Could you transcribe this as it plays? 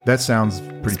That sounds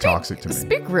pretty toxic to me.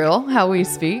 Speak real, how we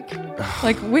speak.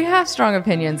 Like, we have strong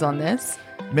opinions on this.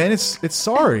 Man, it's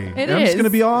sorry. It I'm is. just going to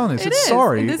be honest. It's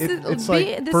sorry. This is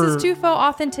for, is too-fo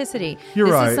authenticity. You're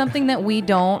this right. is something that we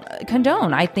don't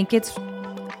condone. I think it's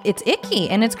icky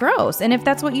and it's gross. And if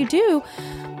that's what you do,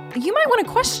 you might want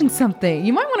to question something.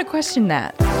 You might want to question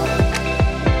that.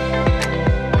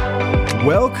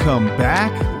 Welcome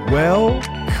back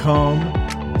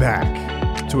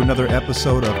to another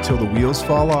episode of Till the Wheels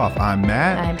Fall Off. I'm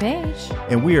Matt. I'm Paige.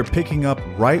 And we are picking up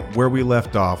right where we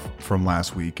left off from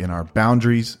last week in our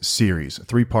Boundaries series, a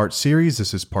 3-part series.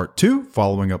 This is part 2,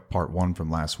 following up part 1 from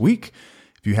last week.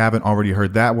 If you haven't already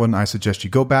heard that one, I suggest you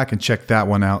go back and check that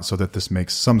one out so that this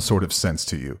makes some sort of sense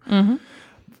to you. Mm-hmm.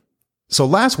 So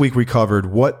last week we covered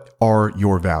what are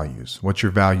your values, what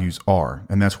your values are.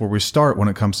 And that's where we start when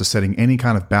it comes to setting any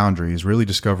kind of boundaries, really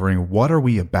discovering what are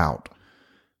we about.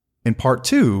 In part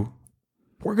 2,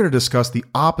 we're going to discuss the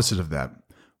opposite of that.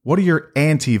 What are your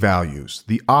anti-values?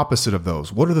 The opposite of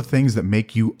those. What are the things that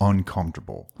make you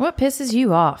uncomfortable? What pisses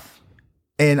you off?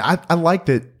 And I like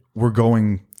that we're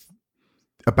going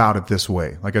about it this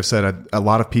way. Like I've said, a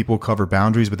lot of people cover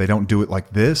boundaries, but they don't do it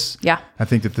like this. Yeah. I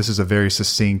think that this is a very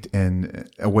succinct and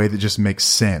a way that just makes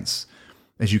sense.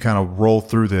 As you kind of roll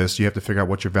through this, you have to figure out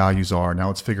what your values are. Now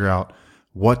let's figure out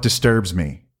what disturbs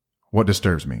me. What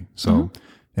disturbs me? So,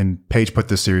 and Paige put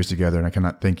this series together, and I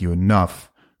cannot thank you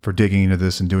enough for digging into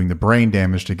this and doing the brain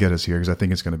damage to get us here, because I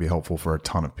think it's going to be helpful for a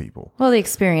ton of people. Well, the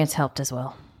experience helped as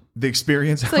well. The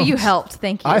experience So you helped.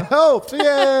 Thank you. I helped.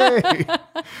 Yay!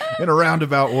 In a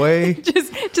roundabout way.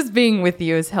 Just being with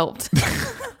you has helped.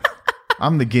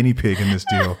 I'm the guinea pig in this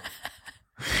deal.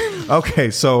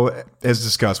 Okay, so as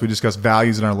discussed, we discussed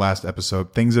values in our last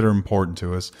episode, things that are important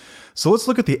to us. So let's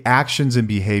look at the actions and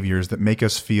behaviors that make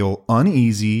us feel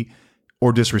uneasy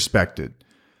or disrespected.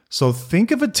 So think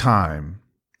of a time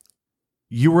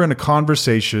you were in a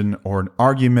conversation or an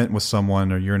argument with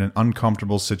someone, or you're in an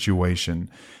uncomfortable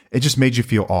situation. It just made you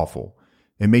feel awful.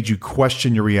 It made you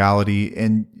question your reality.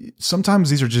 And sometimes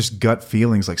these are just gut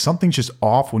feelings, like something's just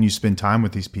off when you spend time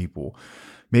with these people.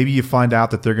 Maybe you find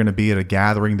out that they're going to be at a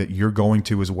gathering that you're going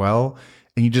to as well.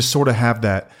 And you just sort of have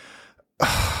that,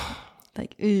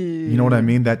 Like, you know what I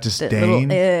mean? That disdain.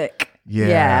 That little ick.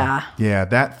 Yeah,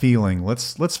 that feeling.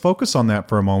 Let's focus on that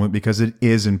for a moment, because it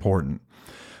is important.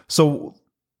 So,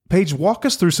 Paige, walk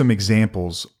us through some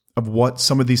examples of what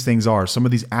some of these things are, some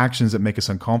of these actions that make us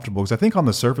uncomfortable. Because I think on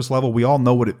the surface level, we all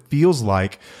know what it feels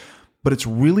like, but it's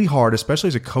really hard, especially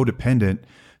as a codependent,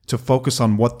 to focus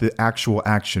on what the actual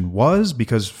action was,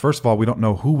 because first of all, we don't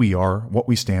know who we are, what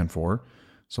we stand for.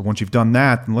 So once you've done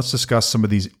that, then let's discuss some of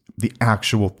the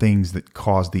actual things that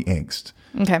cause the angst.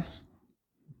 Okay.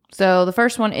 So the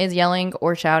first one is yelling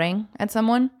or shouting at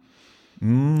someone.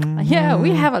 Mm-hmm. Yeah,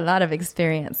 we have a lot of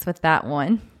experience with that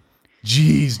one.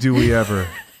 Jeez, do we ever.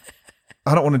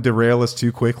 I don't want to derail us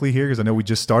too quickly here, because I know we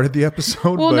just started the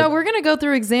episode. Well, no, we're going to go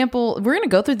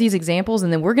through these examples,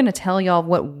 and then we're going to tell y'all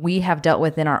what we have dealt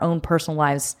with in our own personal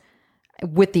lives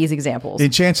with these examples.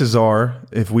 And chances are,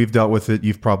 if we've dealt with it,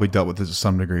 you've probably dealt with it to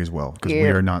some degree as well, because we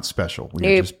are not special. We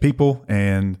are just people,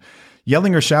 and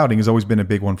yelling or shouting has always been a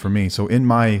big one for me. So in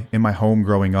my home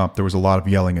growing up, there was a lot of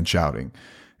yelling and shouting,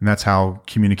 and that's how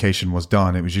communication was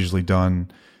done. It was usually done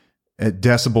at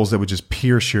decibels that would just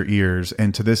pierce your ears.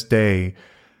 And to this day,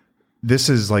 this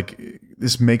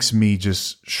makes me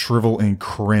just shrivel and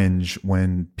cringe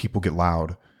when people get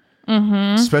loud.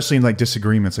 Mm-hmm. Especially in like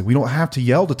disagreements. Like, we don't have to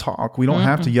yell to talk. We don't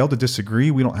have to yell to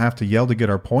disagree. We don't have to yell to get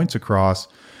our points across.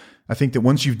 I think that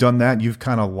once you've done that, you've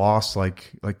kind of lost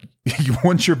like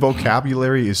once your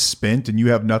vocabulary is spent and you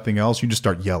have nothing else, you just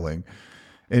start yelling.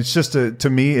 It's just to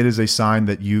me, it is a sign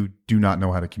that you do not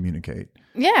know how to communicate.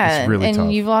 Yeah, it's really tough.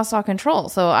 You've lost all control.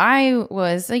 So I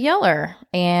was a yeller,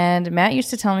 and Matt used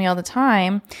to tell me all the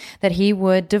time that he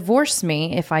would divorce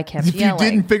me if I kept yelling. If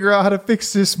you didn't figure out how to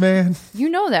fix this, man. You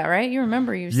know that, right? You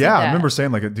remember you said that. Yeah, I remember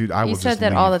saying like, dude, I will just leave. You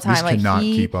said that all the time. This cannot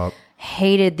keep up.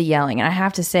 Hated the yelling. And I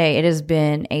have to say, it has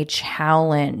been a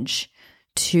challenge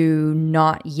to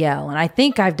not yell. And I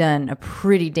think I've done a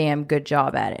pretty damn good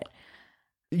job at it.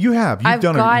 You have. You've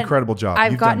done an incredible job.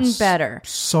 I've gotten better.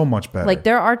 So much better. Like,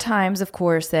 there are times, of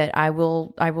course, that I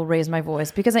will raise my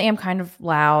voice because I am kind of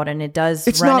loud, and it does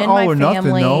run in my family. It's not all or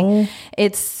nothing, no.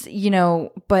 It's,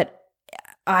 but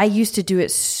I used to do it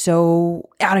so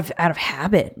out of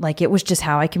habit. Like, it was just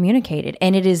how I communicated,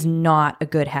 and it is not a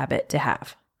good habit to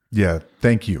have. Yeah.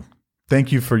 Thank you.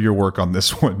 Thank you for your work on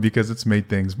this one, because it's made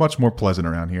things much more pleasant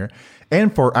around here.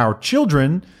 And for our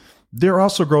children, they're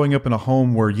also growing up in a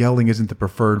home where yelling isn't the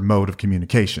preferred mode of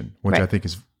communication, which I think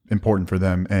is important for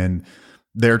them and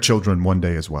their children one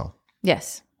day as well.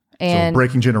 Yes. And so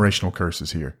breaking generational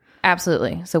curses here.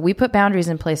 Absolutely. So we put boundaries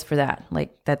in place for that.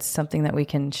 Like that's something that we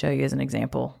can show you as an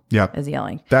example. Yep. As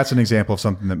yelling. That's an example of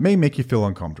something that may make you feel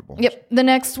uncomfortable. Yep. The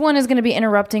next one is going to be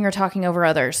interrupting or talking over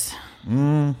others.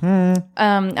 Mm-hmm.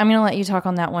 I'm going to let you talk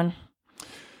on that one.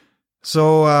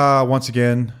 So once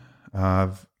again,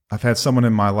 I've had someone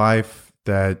in my life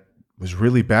that was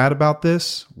really bad about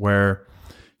this, where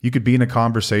you could be in a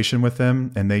conversation with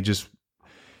them and they just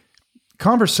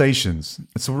conversations.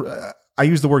 I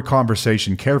use the word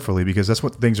conversation carefully because that's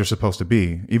what things are supposed to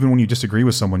be. Even when you disagree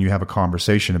with someone, you have a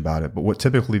conversation about it. But what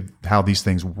typically how these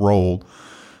things rolled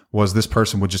was this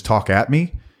person would just talk at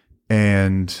me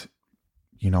and,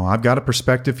 you know, I've got a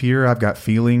perspective here. I've got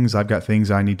feelings. I've got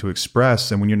things I need to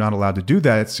express. And when you're not allowed to do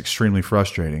that, it's extremely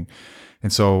frustrating.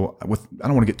 And so I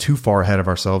don't want to get too far ahead of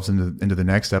ourselves into the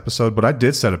next episode, but I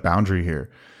did set a boundary here.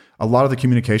 A lot of the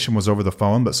communication was over the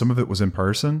phone, but some of it was in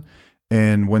person.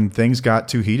 And when things got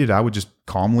too heated, I would just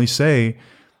calmly say,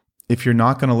 if you're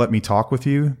not going to let me talk with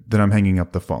you, then I'm hanging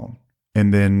up the phone.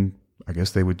 And then I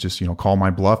guess they would just, call my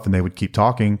bluff and they would keep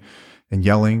talking and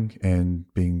yelling and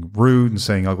being rude and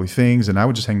saying ugly things. And I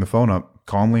would just hang the phone up,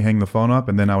 calmly hang the phone up.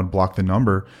 And then I would block the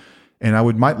number and I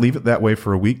might leave it that way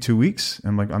for a week, 2 weeks. And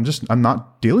I'm like, I'm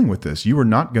not dealing with this. You are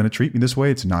not going to treat me this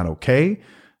way. It's not okay.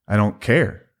 I don't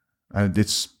care.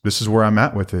 This is where I'm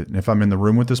at with it. And if I'm in the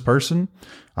room with this person,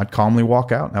 I'd calmly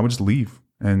walk out and I would just leave.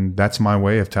 And that's my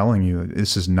way of telling you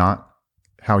this is not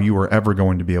how you are ever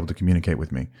going to be able to communicate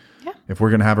with me. Yeah. If we're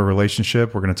going to have a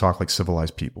relationship, we're going to talk like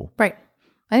civilized people. Right.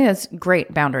 I think that's a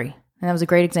great boundary. And that was a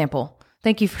great example.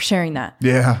 Thank you for sharing that.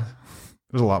 Yeah.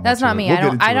 There's a lot more. That's not me.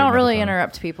 I don't really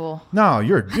interrupt people. No,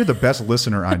 you're the best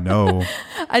listener I know.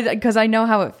 Because I know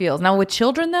how it feels. Now with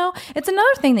children though, it's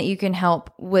another thing that you can help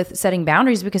with setting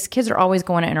boundaries because kids are always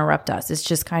going to interrupt us. It's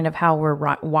just kind of how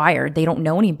we're wired. They don't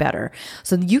know any better.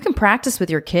 So you can practice with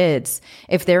your kids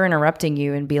if they're interrupting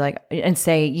you and be like, and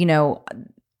say, we don't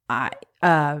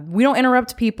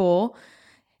interrupt people.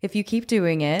 If you keep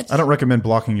doing it. I don't recommend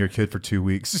blocking your kid for 2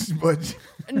 weeks, but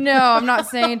no, I'm not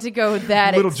saying to go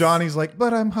that. Little Johnny's like,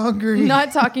 but I'm hungry.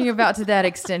 Not talking about to that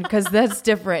extent because that's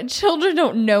different. Children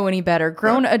don't know any better.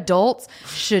 Grown adults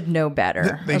should know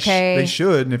better. They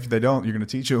should, and if they don't, you're going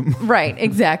to teach them. Right,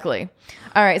 exactly.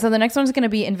 All right, so the next one's going to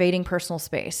be invading personal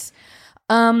space.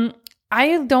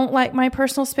 I don't like my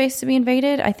personal space to be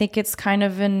invaded. I think it's kind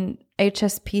of an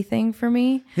HSP thing for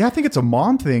me. Yeah, I think it's a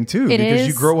mom thing too. Because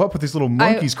you grow up with these little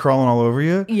monkeys crawling all over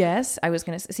you. Yes, I was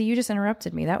going to see, you just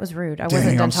interrupted me. That was rude. I wasn't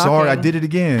done I'm talking. Sorry, I did it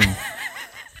again.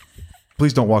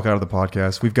 Please don't walk out of the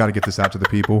podcast. We've got to get this out to the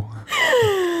people.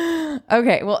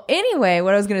 Okay, well, anyway,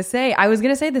 what I was going to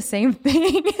say the same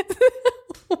thing.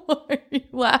 Why are you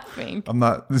laughing? I'm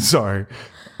not, sorry.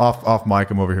 Off mic,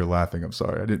 I'm over here laughing. I'm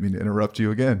sorry. I didn't mean to interrupt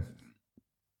you again.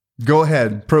 Go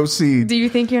ahead. Proceed. Do you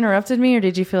think you interrupted me or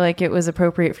did you feel like it was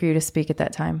appropriate for you to speak at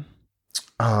that time?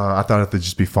 I thought it would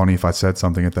just be funny if I said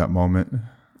something at that moment.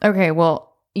 Okay,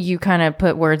 well, you kind of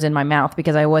put words in my mouth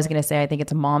because I was going to say I think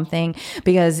it's a mom thing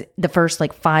because the first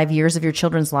 5 years of your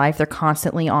children's life, they're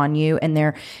constantly on you and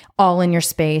they're all in your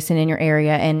space and in your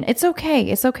area. And it's okay.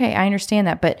 It's okay. I understand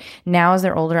that. But now as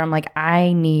they're older, I'm like,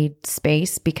 I need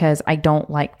space because I don't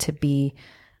like to be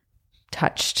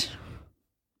touched.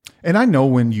 And I know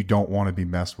when you don't want to be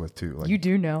messed with too. You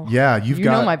do know. Yeah, you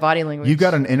know my body language. You've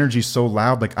got an energy so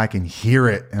loud, I can hear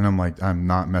it, and I'm like, I'm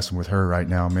not messing with her right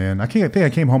now, man. I think I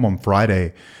came home on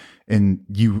Friday, and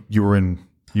you were in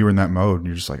that mode, and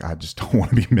you're just like, I just don't want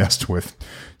to be messed with.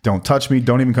 Don't touch me.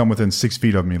 Don't even come within 6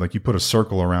 feet of me. You put a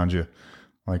circle around you,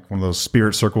 like one of those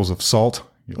spirit circles of salt.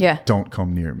 Yeah. Don't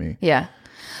come near me. Yeah.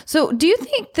 So, do you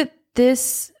think that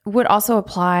this would also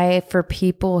apply for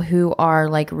people who are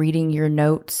reading your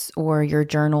notes or your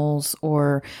journals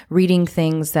or reading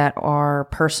things that are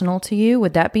personal to you?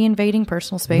 Would that be invading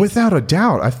personal space? Without a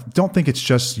doubt. I don't think it's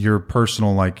just your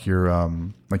personal, your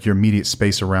immediate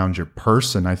space around your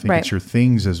person. I think it's your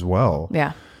things as well.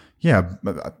 Yeah. Yeah.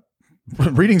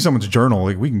 Reading someone's journal,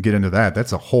 we can get into that.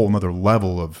 That's a whole nother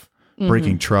level of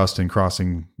breaking trust and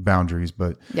crossing boundaries.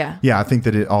 But yeah, I think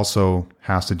that it also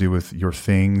has to do with your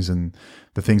things and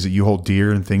the things that you hold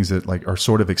dear and things that are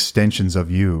sort of extensions of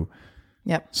you.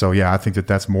 Yep. So yeah, I think that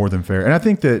that's more than fair. And I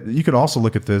think that you could also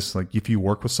look at this, if you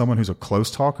work with someone who's a close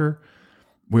talker.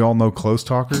 We all know close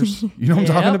talkers. You know what I'm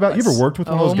talking about? You ever worked with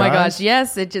one of those guys? Oh my gosh,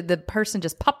 yes. The person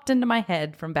just popped into my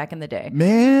head from back in the day.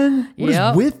 Man, what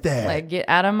is with that? Get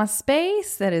out of my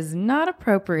space. That is not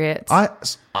appropriate.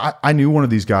 I knew one of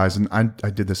these guys, and I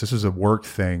did this. This was a work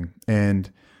thing, and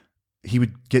he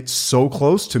would get so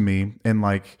close to me, and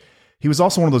he was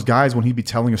also one of those guys when he'd be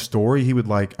telling a story, he would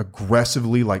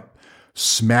aggressively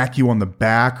smack you on the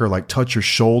back or like touch your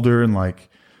shoulder and like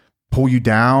pull you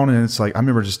down. And it's like, I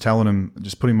remember just telling him,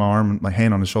 just putting my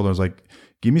hand on his shoulder. I was like,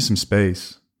 give me some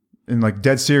space. And like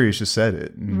dead serious, just said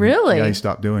it. And really? Yeah, he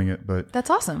stopped doing it. But that's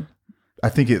awesome. I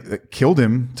think it killed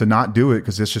him to not do it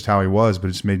because that's just how he was, but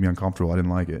it just made me uncomfortable. I didn't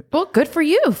like it. Well, good for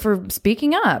you for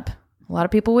speaking up. A lot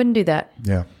of people wouldn't do that.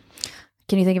 Yeah.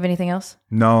 Can you think of anything else?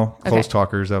 No. Close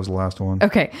talkers. That was the last one.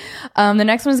 Okay. The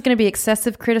next one is going to be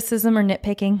excessive criticism or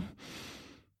nitpicking.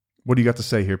 What do you got to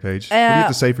say here, Paige? What do you have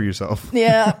to say for yourself?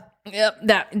 Yeah. Yep.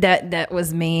 That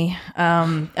was me.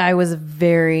 I was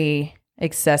very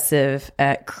excessive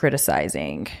at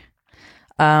criticizing.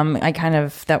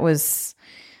 That was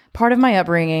part of my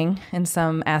upbringing in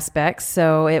some aspects.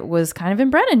 So it was kind of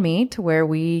inbred in me to where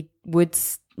I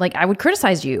would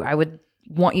criticize you. I would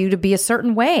want you to be a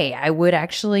certain way. I would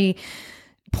actually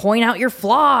point out your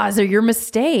flaws or your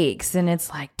mistakes. And it's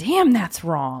like, damn, that's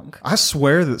wrong. I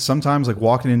swear that sometimes like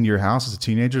walking into your house as a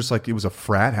teenager, it's like it was a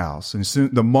frat house. And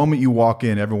the moment you walk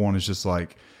in, everyone is just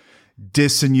like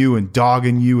dissing you and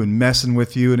dogging you and messing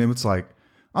with you. And it was like,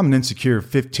 I'm an insecure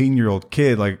 15-year-old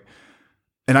kid. Like,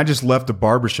 and I just left a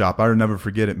barbershop. I'll never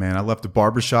forget it, man. I left a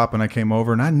barbershop and I came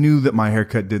over and I knew that my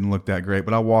haircut didn't look that great,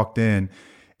 but I walked in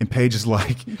and Paige is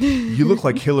like, you look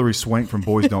like Hillary Swank from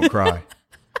Boys Don't Cry,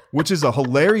 which is a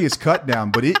hilarious cut down,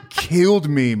 but it killed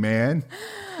me, man.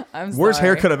 I'm sorry. Worst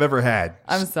haircut I've ever had.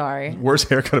 I'm sorry. Worst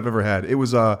haircut I've ever had. It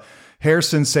was Hair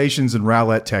Sensations in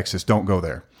Rowlett, Texas. Don't go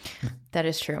there. That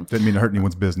is true. Didn't mean to hurt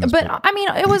anyone's business. But I mean,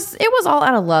 it was all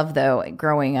out of love, though.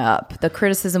 Growing up, the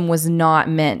criticism was not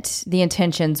meant. The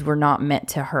intentions were not meant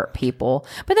to hurt people.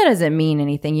 But that doesn't mean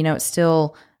anything. You know, it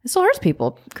still hurts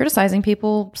people. Criticizing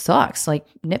people sucks. Like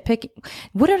nitpicking.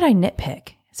 What did I nitpick?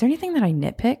 Is there anything that I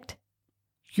nitpicked?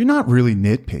 You're not really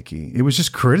nitpicky. It was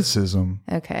just criticism.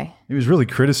 Okay. It was really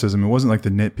criticism. It wasn't like the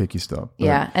nitpicky stuff.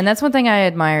 Yeah, and that's one thing I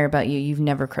admire about you. You've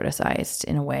never criticized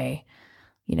in a way,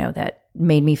 you know, that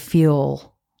made me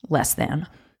feel less than.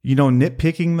 You know,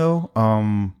 nitpicking though,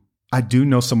 I do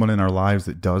know someone in our lives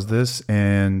that does this.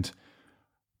 And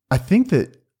I think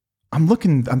that I'm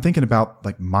thinking about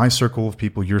like my circle of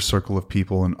people, your circle of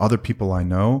people, and other people I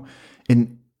know.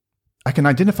 And I can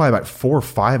identify about 4 or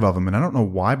 5 of them. And I don't know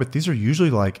why, but these are usually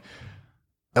like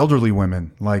elderly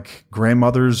women, like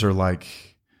grandmothers or like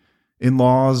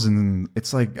in-laws. And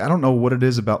it's like, I don't know what it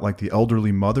is about like the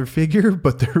elderly mother figure,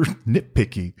 but they're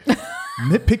nitpicky.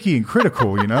 Nitpicky and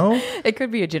critical, you know? It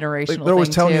could be a generational thing. They're always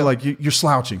telling you like you're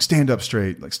slouching, stand up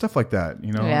straight, like stuff like that,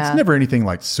 you know? Yeah. It's never anything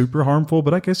like super harmful,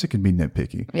 but I guess it can be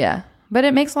nitpicky. Yeah. But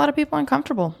it makes a lot of people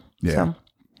uncomfortable. Yeah. So.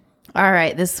 All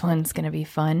right. This one's going to be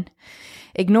fun.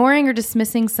 Ignoring or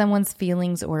dismissing someone's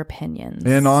feelings or opinions.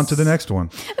 And on to the next one.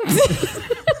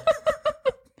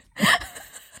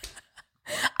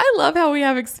 I love how we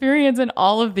have experience in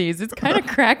all of these. It's kind of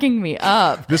cracking me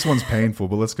up. This one's painful,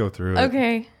 but let's go through it.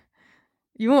 Okay.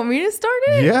 You want me to start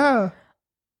it? Yeah.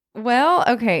 Well,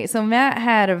 okay. So Matt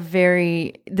had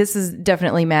this is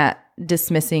definitely Matt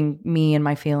dismissing me and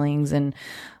my feelings and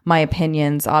my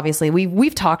opinions. Obviously,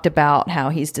 we've talked about how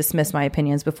he's dismissed my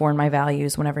opinions before and my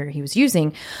values whenever he was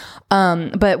using.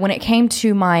 But when it came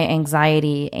to my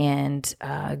anxiety and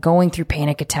going through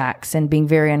panic attacks and being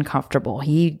very uncomfortable,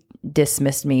 he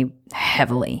dismissed me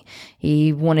heavily.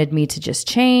 He wanted me to just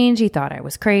change. He thought I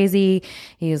was crazy.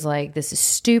 He was like, this is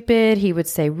stupid. He would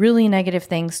say really negative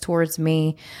things towards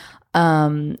me.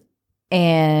 And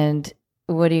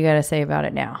what do you got to say about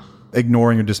it now?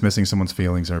 Ignoring or dismissing someone's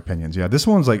feelings or opinions. Yeah, this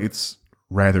one's like, it's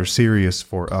rather serious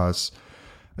for us.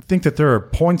 I think that there are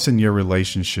points in your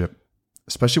relationship,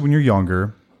 especially when you're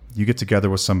younger, you get together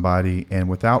with somebody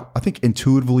and I think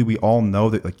intuitively we all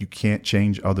know that like you can't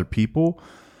change other people.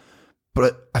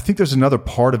 But I think there's another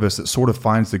part of us that sort of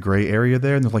finds the gray area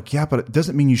there. And they're like, yeah, but it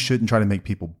doesn't mean you shouldn't try to make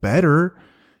people better.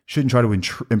 Shouldn't try to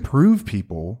improve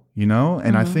people, you know?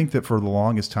 And I think that for the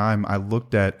longest time, I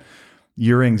looked at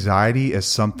your anxiety as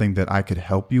something that I could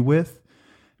help you with.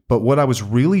 But what I was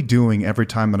really doing every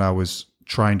time that I was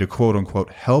trying to quote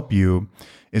unquote help you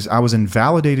is I was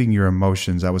invalidating your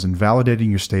emotions. I was invalidating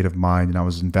your state of mind, and I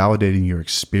was invalidating your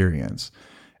experience.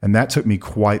 And that took me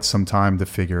quite some time to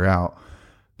figure out,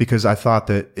 because I thought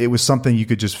that it was something you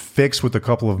could just fix with a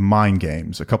couple of mind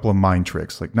games, a couple of mind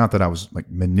tricks. Like, not that I was like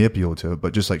manipulative,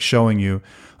 but just like showing you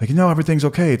like, no, everything's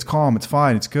okay. It's calm. It's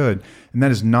fine. It's good. And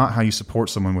that is not how you support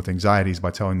someone with anxieties,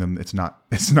 by telling them it's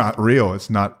not real.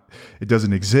 It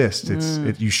doesn't exist.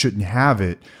 You shouldn't have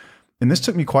it. And this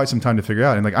took me quite some time to figure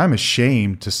out. And like, I'm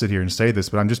ashamed to sit here and say this,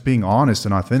 but I'm just being honest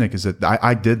and authentic, is that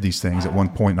I did these things at one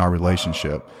point in our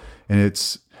relationship. And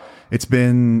it's it's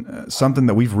been something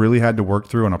that we've really had to work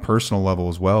through on a personal level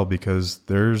as well, because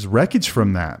there's wreckage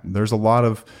from that. There's a lot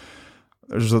of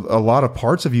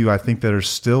parts of you, I think, that are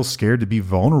still scared to be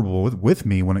vulnerable with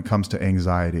me when it comes to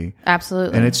anxiety.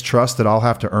 Absolutely. And it's trust that I'll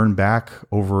have to earn back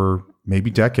over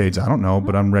maybe decades. I don't know,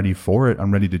 but I'm ready for it.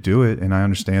 I'm ready to do it. And I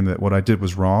understand that what I did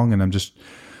was wrong, and I'm just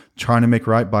trying to make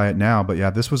right by it now. But yeah,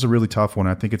 this was a really tough one.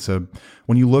 I think it's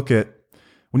when you look at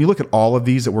all of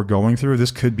these that we're going through,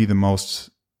 this could be the most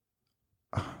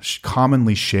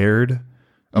commonly shared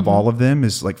of all of them,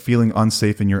 is like feeling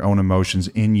unsafe in your own emotions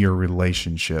in your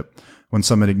relationship when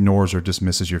someone ignores or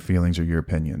dismisses your feelings or your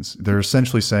opinions. They're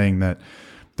essentially saying that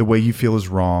the way you feel is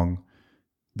wrong,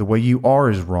 the way you are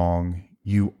is wrong,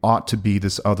 you ought to be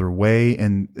this other way.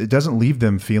 And it doesn't leave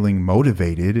them feeling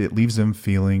motivated. It leaves them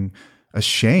feeling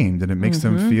ashamed, and it makes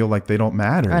them feel like they don't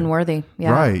matter. Unworthy.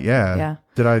 Yeah. Right. Yeah. Yeah.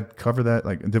 Did I cover that?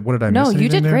 What did I miss? No, you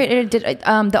did there? great. It did.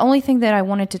 The only thing that I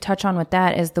wanted to touch on with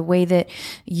that is the way that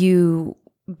you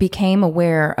became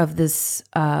aware of this,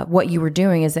 what you were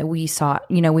doing, is that we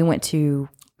went to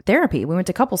therapy. We went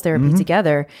to couples therapy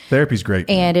together. Therapy's great.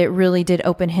 And it really did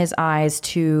open his eyes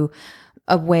to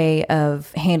a way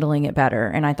of handling it better.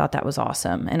 And I thought that was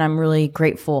awesome. And I'm really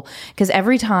grateful, because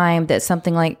every time that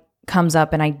something like comes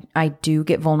up and I do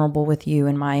get vulnerable with you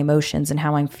and my emotions and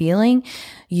how I'm feeling,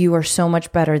 you are so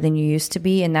much better than you used to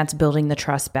be. And that's building the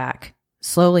trust back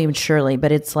slowly and surely.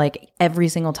 But it's like every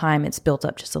single time it's built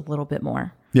up just a little bit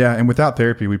more. Yeah. And without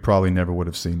therapy, we probably never would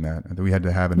have seen that. We had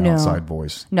to have an outside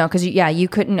voice. No, because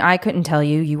I couldn't tell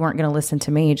you. You weren't going to listen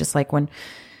to me. Just like when,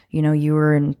 you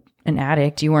were an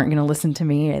addict, you weren't going to listen to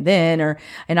me then,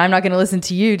 and I'm not going to listen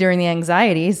to you during the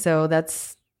anxiety. So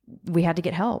we had to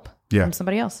get help from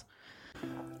somebody else.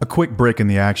 A quick break in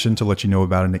the action to let you know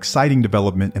about an exciting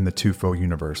development in the Tufo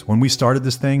universe. When we started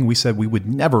this thing, we said we would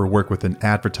never work with an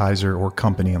advertiser or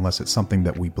company unless it's something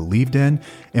that we believed in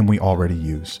and we already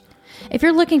use. If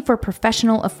you're looking for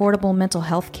professional, affordable mental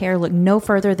health care, look no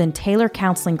further than Taylor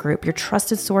Counseling Group, your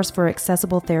trusted source for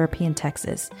accessible therapy in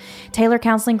Texas. Taylor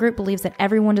Counseling Group believes that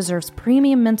everyone deserves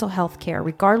premium mental health care,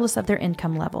 regardless of their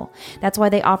income level. That's why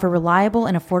they offer reliable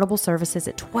and affordable services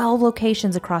at 12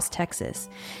 locations across Texas.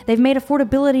 They've made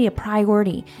affordability a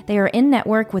priority. They are in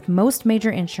network with most major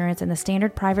insurance, and the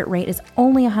standard private rate is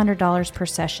only $100 per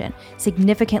session,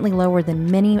 significantly lower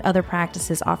than many other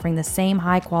practices offering the same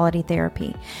high-quality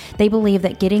therapy. They believe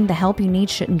that getting the help you need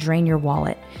shouldn't drain your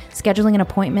wallet. Scheduling an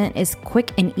appointment is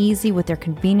quick and easy with their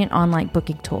convenient online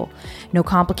booking tool. No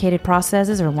complicated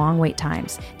processes or long wait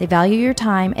times. They value your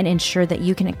time and ensure that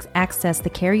you can access the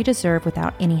care you deserve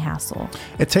without any hassle.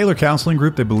 At Taylor Counseling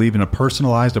Group, they believe in a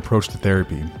personalized approach to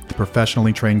therapy. The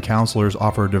professionally trained counselors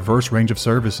offer a diverse range of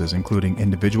services, including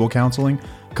individual counseling,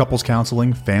 couples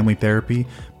counseling, family therapy,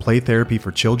 play therapy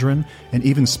for children, and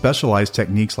even specialized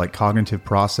techniques like cognitive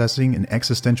processing and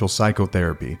existential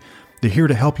psychotherapy. They're here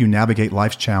to help you navigate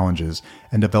life's challenges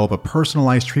and develop a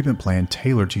personalized treatment plan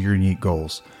tailored to your unique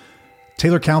goals.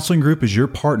 Taylor Counseling Group is your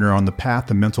partner on the path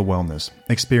to mental wellness.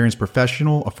 Experience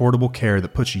professional, affordable care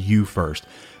that puts you first.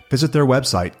 Visit their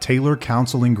website,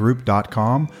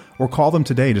 taylorcounselinggroup.com, or call them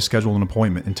today to schedule an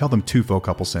appointment and tell them Tufo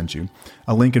Couple sent you.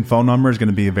 A link and phone number is going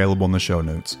to be available in the show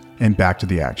notes. And back to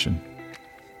the action.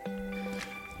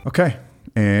 Okay.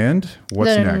 And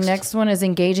what's next? The next one is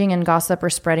engaging in gossip or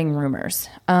spreading rumors.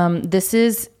 This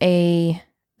is a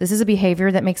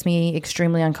behavior that makes me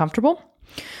extremely uncomfortable.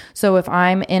 So if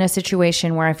I'm in a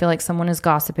situation where I feel like someone is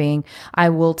gossiping, I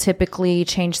will typically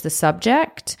change the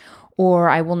subject, or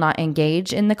I will not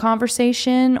engage in the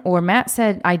conversation. Or Matt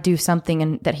said I do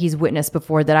something that he's witnessed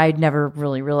before that I'd never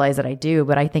really realized that I do,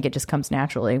 but I think it just comes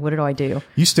naturally. What do I do?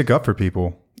 You stick up for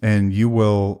people, and you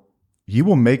will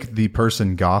make the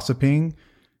person gossiping,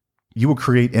 you will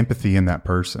create empathy in that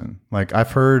person. Like,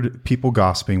 I've heard people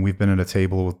gossiping. We've been at a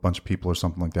table with a bunch of people or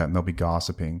something like that, and they'll be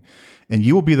gossiping. And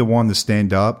you will be the one to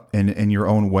stand up and in your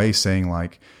own way saying,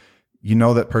 like,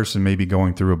 that person may be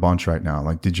going through a bunch right now.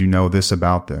 Like, did you know this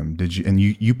about them? Did you? And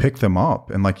you pick them up,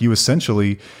 and like, you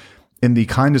essentially, in the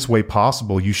kindest way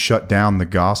possible, you shut down the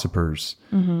gossipers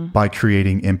by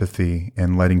creating empathy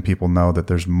and letting people know that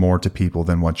there's more to people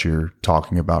than what you're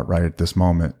talking about right at this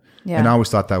moment. Yeah. And I always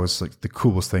thought that was like the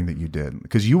coolest thing that you did,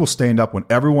 because you will stand up when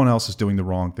everyone else is doing the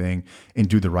wrong thing and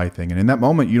do the right thing. And in that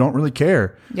moment, you don't really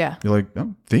care. Yeah. You're like,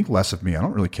 don't think less of me. I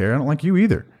don't really care. I don't like you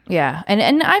either. Yeah.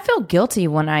 And I feel guilty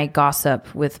when I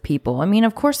gossip with people. I mean,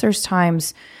 of course, there's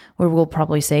times where we'll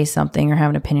probably say something or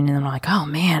have an opinion, and I'm like, oh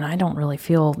man, I don't really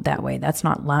feel that way. That's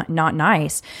not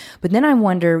nice. But then I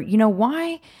wonder,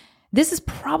 why? This is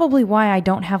probably why I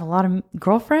don't have a lot of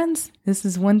girlfriends. This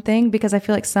is one thing, because I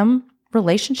feel like some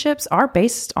relationships are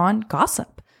based on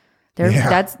gossip.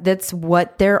 That's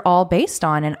what they're all based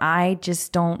on. And I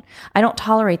don't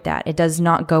tolerate that. It does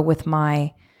not go with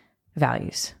my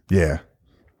values. Yeah,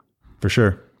 for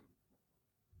sure.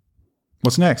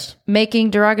 What's next?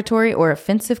 Making derogatory or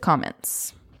offensive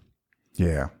comments.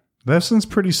 Yeah, that sounds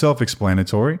pretty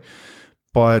self-explanatory,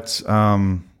 but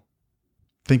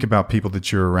think about people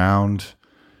that you're around.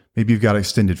 Maybe you've got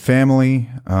extended family.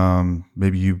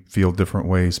 Maybe you feel different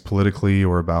ways politically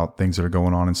or about things that are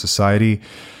going on in society.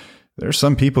 There are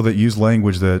some people that use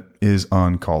language that is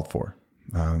uncalled for.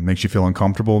 Makes you feel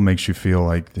uncomfortable, makes you feel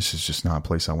like this is just not a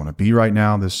place I want to be right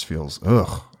now. This feels,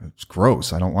 it's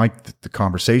gross. I don't like the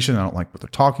conversation. I don't like what they're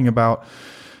talking about.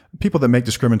 People that make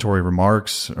discriminatory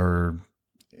remarks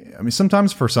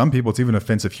sometimes for some people, it's even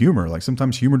offensive humor. Like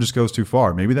sometimes humor just goes too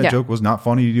far. Maybe that joke was not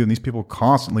funny to you, and these people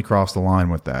constantly cross the line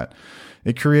with that.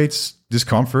 It creates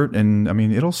discomfort, and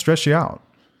it'll stress you out.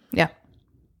 Yeah.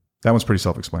 That one's pretty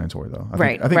self-explanatory, though.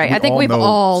 I think we've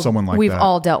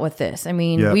all dealt with this.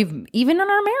 We've even in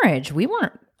our marriage, we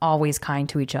weren't always kind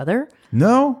to each other.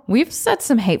 No, we've said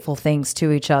some hateful things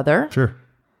to each other. Sure.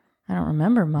 I don't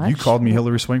remember much. You called me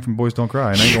Hillary Swank from Boys Don't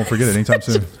Cry, and I ain't gonna forget it anytime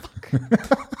soon.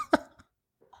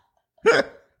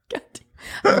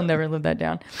 I'll never live that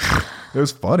down. It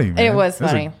was funny, man. It was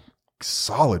funny.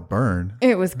 Solid burn.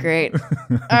 It was great.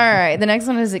 All right. The next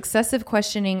one is excessive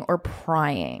questioning or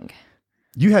prying.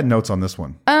 You had notes on this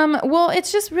one. Well,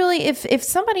 it's just really if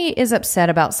somebody is upset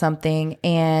about something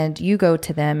and you go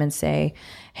to them and say,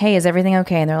 "Hey, is everything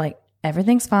okay?" And they're like,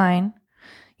 "Everything's fine."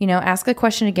 Ask a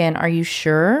question again. Are you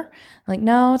sure? Like,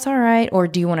 no, it's all right. Or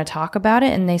do you want to talk about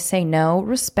it? And they say no.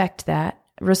 Respect that.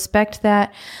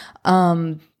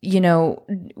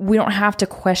 We don't have to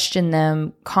question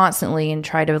them constantly and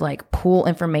try to pull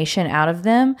information out of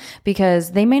them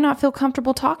because they may not feel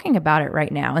comfortable talking about it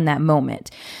right now in that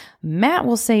moment. Matt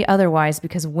will say otherwise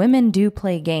because women do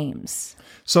play games.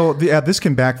 So this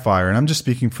can backfire, and I'm just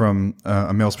speaking from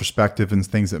a male's perspective and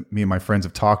things that me and my friends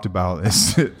have talked about.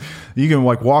 Is that you can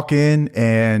walk in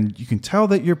and you can tell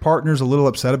that your partner's a little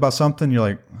upset about something. You're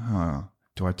like,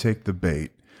 do I take the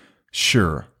bait?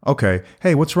 Sure. Okay.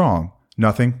 Hey, what's wrong?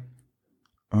 Nothing.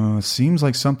 Seems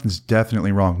like something's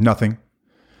definitely wrong. Nothing.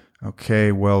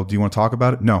 Okay. Well, do you want to talk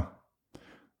about it? No.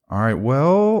 All right.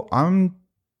 Well, I'm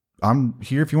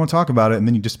here if you want to talk about it. And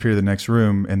then you disappear to the next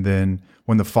room. And then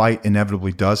when the fight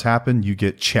inevitably does happen, you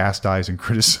get chastised and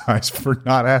criticized for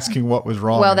not asking what was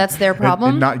wrong. Well, that's their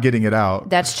problem. And not getting it out.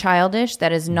 That's childish.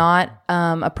 That is not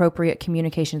appropriate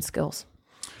communication skills.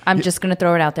 I'm just going to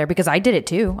throw it out there because I did it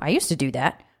too. I used to do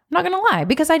that. I'm not going to lie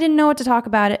because I didn't know what to talk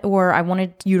about it or I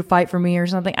wanted you to fight for me or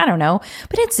something. I don't know.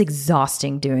 But it's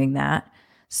exhausting doing that.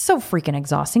 So freaking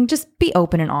exhausting. Just be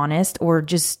open and honest or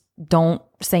just don't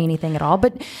say anything at all.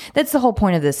 But that's the whole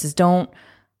point of this is you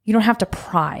don't have to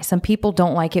pry. Some people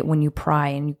don't like it when you pry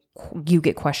and you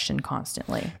get questioned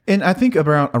constantly. And I think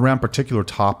around particular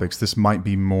topics, this might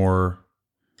be more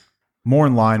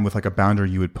in line with a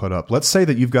boundary you would put up. Let's say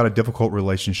that you've got a difficult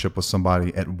relationship with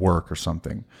somebody at work or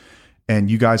something.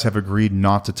 And you guys have agreed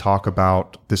not to talk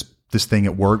about this thing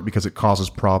at work because it causes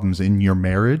problems in your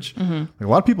marriage. Mm-hmm. A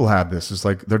lot of people have this. It's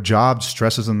their job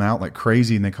stresses them out like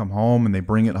crazy and they come home and they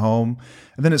bring it home.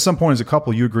 And then at some point as a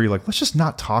couple, you agree let's just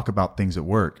not talk about things at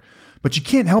work. But you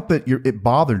can't help it. It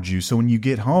bothered you. So when you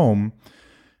get home,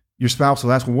 your spouse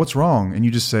will ask, well, what's wrong? And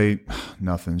you just say,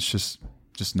 nothing. It's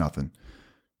just nothing.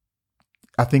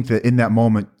 I think that in that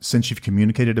moment, since you've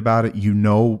communicated about it,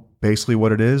 basically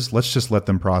what it is. Let's just let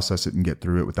them process it and get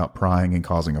through it without prying and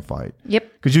causing a fight.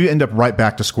 Yep. Because you end up right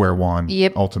back to square one.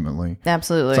 Yep. Ultimately.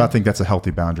 Absolutely. So I think that's a healthy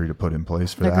boundary to put in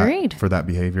place for that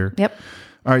behavior. Yep.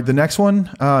 All right. The next one.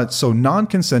 So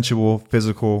non-consensual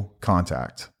physical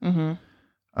contact.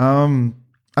 Mm-hmm.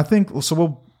 I think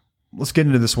so. Let's get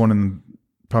into this one in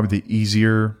probably the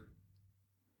easier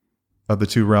of the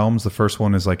two realms. The first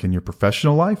one is in your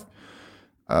professional life.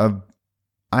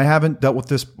 I haven't dealt with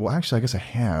this. Well, actually, I guess I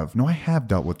have. No, I have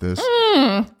dealt with this.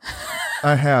 I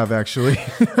have, actually.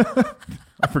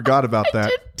 I forgot about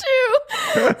that. I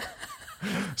did too.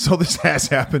 So this has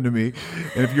happened to me.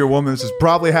 And if you're a woman, this has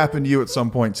probably happened to you at some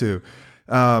point too.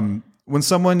 When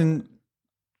someone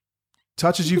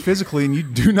touches you physically and you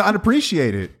do not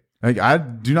appreciate it. I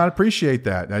do not appreciate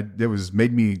that. It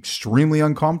made me extremely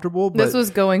uncomfortable. But this was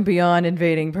going beyond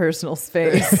invading personal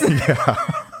space. Yeah.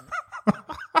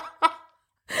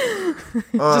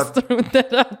 Just throwing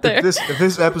that out there. If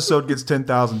this episode gets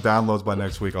 10,000 downloads by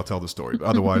next week, I'll tell the story. But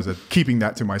otherwise, I'm keeping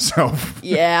that to myself.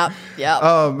 Yeah.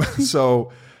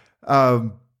 So,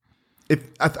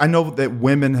 I know that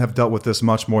women have dealt with this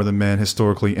much more than men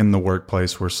historically in the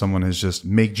workplace, where someone has just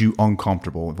made you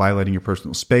uncomfortable, violating your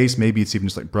personal space. Maybe it's even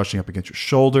just like brushing up against your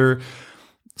shoulder,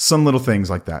 some little things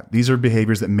like that. These are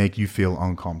behaviors that make you feel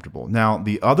uncomfortable. Now,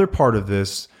 the other part of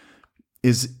this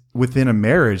is within a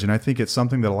marriage, and I think it's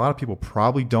something that a lot of people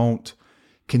probably don't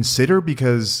consider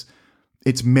because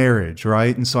it's marriage,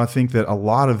 right? And so I think that I'm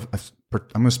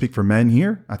going to speak for men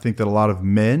here. I think that a lot of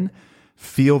men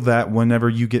feel that whenever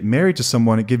you get married to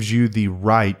someone, it gives you the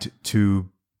right to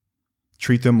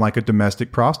treat them like a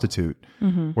domestic prostitute,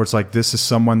 where it's like, this is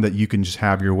someone that you can just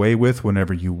have your way with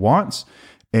whenever you want.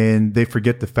 And they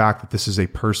forget the fact that this is a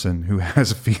person who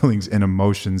has feelings and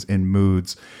emotions and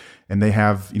moods, and they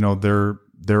have,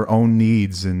 their own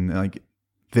needs, and like,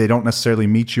 they don't necessarily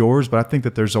meet yours. But I think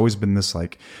that there's always been this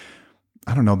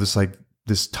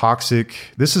this toxic,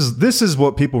 this is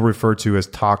what people refer to as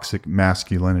toxic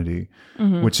masculinity,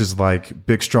 which is like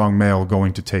big, strong male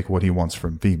going to take what he wants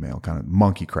from female, kind of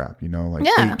monkey crap,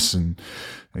 apes and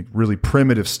like really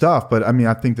primitive stuff. But I mean,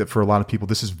 I think that for a lot of people,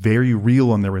 this is very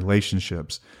real in their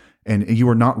relationships. And you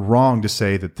are not wrong to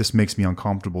say that this makes me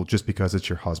uncomfortable just because it's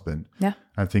your husband. Yeah.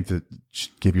 I think that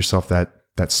give yourself that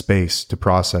space to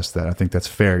process that. I think that's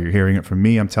fair. You're hearing it from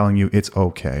me. I'm telling you, it's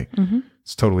okay.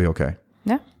 It's totally okay.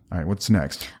 Yeah. All right. What's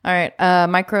next? All right.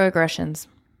 Microaggressions.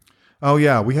 Oh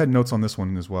yeah. We had notes on this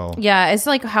one as well. Yeah. It's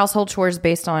like household chores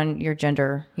based on your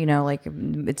gender, like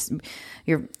the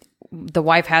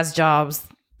wife has jobs,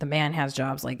 the man has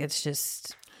jobs. Like, it's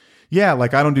just. Yeah.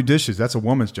 Like, I don't do dishes. That's a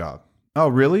woman's job. Oh,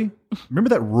 really? Remember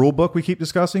that rule book we keep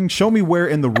discussing? Show me where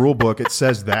in the rule book it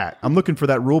says that. I'm looking for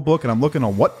that rule book, and I'm looking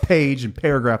on what page and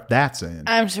paragraph that's in.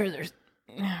 I'm sure there's...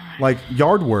 Like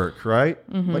yard work, right?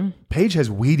 Like, Paige has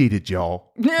weed eated,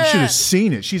 y'all. You should have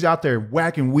seen it. She's out there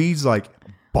whacking weeds like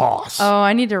boss. Oh,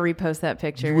 I need to repost that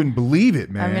picture. You wouldn't believe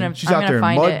it, man. She's out there in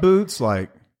mud boots, like...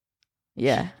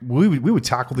 Yeah. We would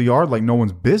tackle the yard like no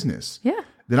one's business. Yeah.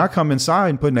 Then I come inside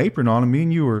and put an apron on, and me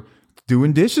and you were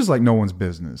doing dishes like no one's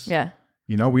business. Yeah.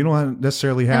 We don't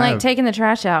necessarily have... And like taking the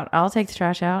trash out. I'll take the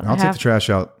trash out. I'll take the trash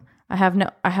out. I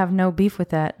have no beef with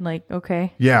that. Like,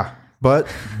 okay. Yeah. But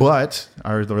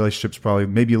the relationship's probably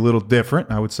maybe a little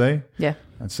different, I would say. Yeah.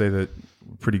 I'd say that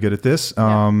we're pretty good at this.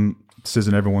 This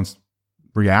isn't everyone's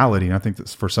reality. And I think that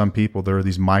for some people, there are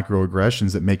these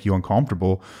microaggressions that make you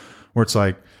uncomfortable, where it's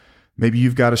like, maybe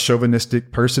you've got a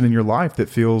chauvinistic person in your life that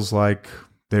feels like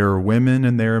there are women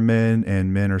and there are men,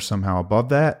 and men are somehow above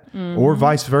that, or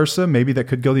vice versa. Maybe that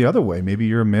could go the other way. Maybe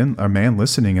you're a man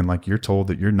listening, and like, you're told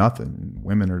that you're nothing, and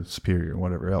women are superior, or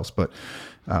whatever else. But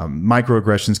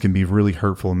microaggressions can be really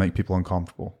hurtful and make people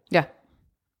uncomfortable. Yeah.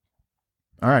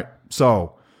 All right.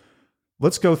 So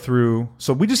let's go through.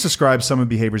 So we just described some of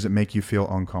the behaviors that make you feel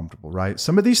uncomfortable, right?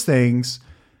 Some of these things,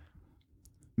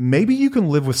 maybe you can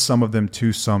live with some of them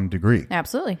to some degree.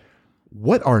 Absolutely.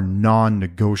 What are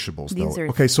non-negotiables, though?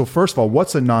 Okay, so first of all,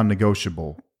 what's a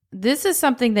non-negotiable? This is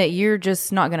something that you're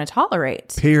just not going to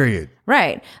tolerate. Period.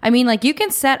 Right. I mean, like, you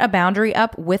can set a boundary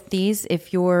up with these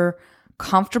if you're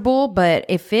comfortable, but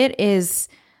if it is,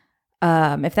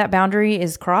 if that boundary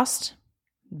is crossed,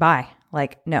 bye.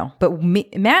 Like, no. But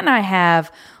Matt and I have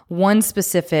one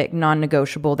specific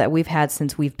non-negotiable that we've had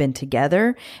since we've been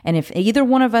together. And if either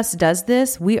one of us does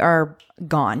this, we are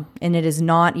gone. And it is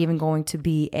not even going to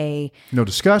be no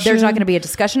discussion. There's not going to be a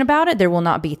discussion about it. There will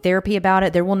not be therapy about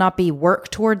it. There will not be work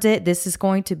towards it. This is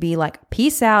going to be like,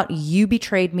 peace out. You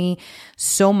betrayed me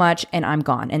so much and I'm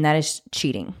gone. And that is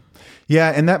cheating.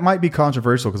 Yeah, and that might be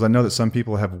controversial because I know that some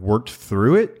people have worked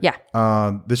through it. Yeah.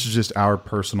 This is just our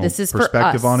personal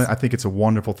perspective on it. I think it's a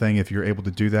wonderful thing if you're able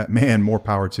to do that. Man, more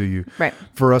power to you. Right.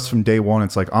 For us from day one,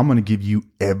 it's like, I'm going to give you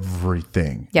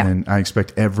everything. Yeah. And I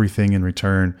expect everything in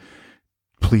return.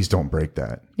 Please don't break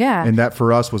that. Yeah. And that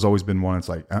for us was always been one. It's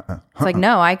like, It's like,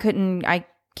 no, I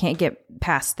can't get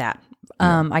past that.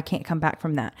 I can't come back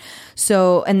from that.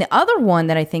 So, and the other one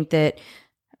that I think that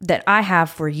I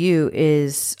have for you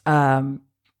is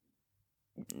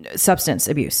substance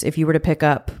abuse. If you were to pick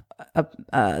up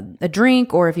a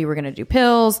drink, or if you were going to do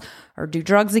pills or do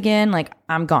drugs again, like,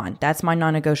 I'm gone. That's my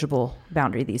non-negotiable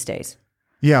boundary these days.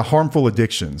 Yeah. Harmful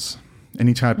addictions.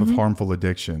 Any type of harmful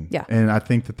addiction. Yeah. And I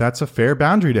think that that's a fair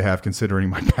boundary to have, considering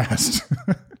my past.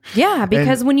 Yeah,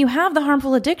 because when you have the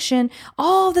harmful addiction,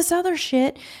 all this other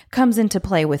shit comes into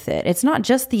play with it. It's not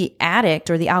just the addict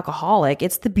or the alcoholic.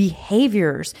 It's the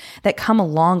behaviors that come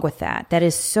along with that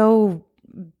is so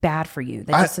bad for you.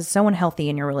 That just is so unhealthy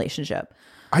in your relationship.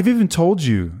 I've even told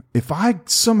you, if I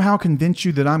somehow convince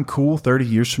you that I'm cool 30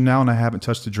 years from now and I haven't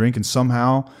touched a drink, and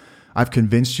somehow I've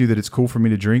convinced you that it's cool for me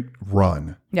to drink,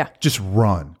 run. Yeah. Just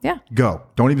run. Yeah. Go.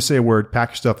 Don't even say a word.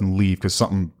 Pack your stuff and leave, because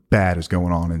something bad is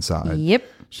going on inside. Yep.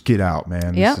 Just get out,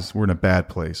 man. Yep. We're in a bad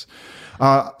place.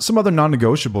 Some other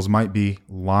non-negotiables might be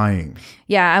lying.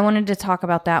 Yeah, I wanted to talk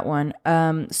about that one.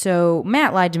 So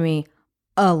Matt lied to me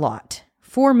a lot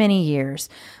for many years.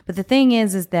 But the thing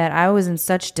is that I was in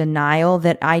such denial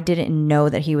that I didn't know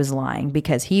that he was lying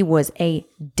because he was a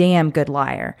damn good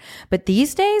liar. But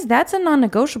these days, that's a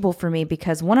non-negotiable for me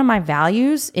because one of my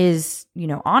values is,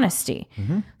 honesty.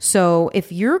 Mm-hmm. So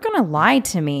if you're going to lie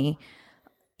to me,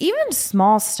 even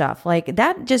small stuff, like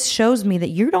that just shows me that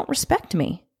you don't respect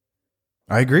me.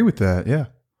 I agree with that. Yeah.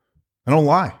 I don't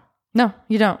lie. No,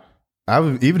 you don't.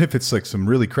 Even if it's like some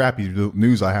really crappy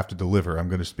news I have to deliver, I'm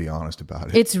going to just be honest about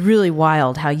it. It's really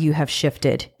wild how you have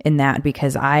shifted in that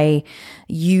because like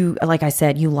I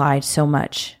said, you lied so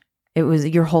much.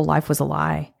 Your whole life was a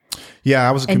lie. Yeah,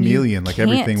 I was a chameleon. Like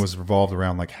everything was revolved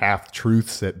around like half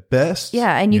truths at best.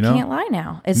 Yeah, and you can't lie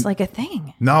now. It's like a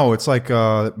thing. No, it's like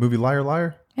movie Liar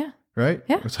Liar. Yeah. Right?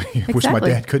 Yeah. It's like, I wish my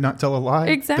dad could not tell a lie.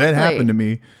 Exactly. That happened to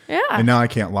me. Yeah. And now I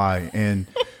can't lie. And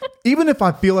even if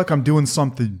I feel like I'm doing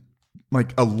something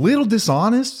like a little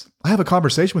dishonest, I have a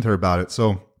conversation with her about it.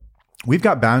 So we've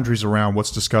got boundaries around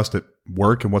what's discussed at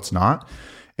work and what's not.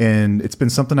 And it's been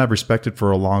something I've respected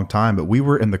for a long time. But we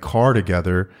were in the car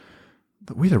together.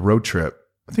 We had a road trip.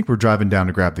 I think we were driving down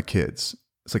to grab the kids.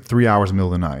 It's like 3 hours in the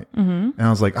middle of the night. Mm-hmm. And I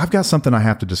was like, I've got something I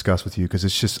have to discuss with you because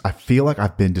it's just, I feel like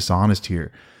I've been dishonest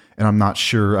here. And I'm not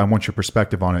sure. I want your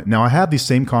perspective on it. Now, I have these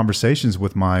same conversations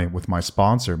with my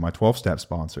sponsor, my 12-step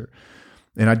sponsor.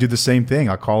 And I do the same thing.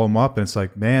 I call them up and it's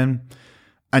like, man,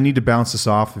 I need to bounce this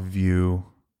off of you.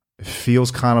 It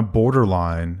feels kind of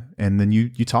borderline. And then you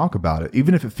talk about it.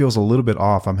 Even if it feels a little bit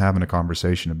off, I'm having a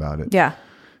conversation about it. Yeah.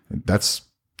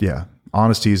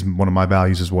 Honesty is one of my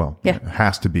values as well. Yeah. It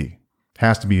has to be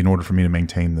in order for me to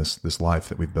maintain this life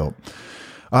that we've built.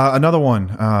 Another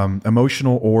one,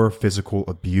 emotional or physical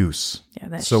abuse.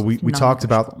 Yeah, so we talked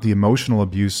about the emotional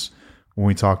abuse when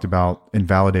we talked about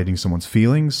invalidating someone's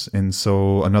feelings. And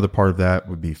so another part of that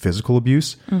would be physical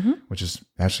abuse, mm-hmm. which is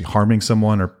actually harming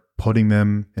someone or putting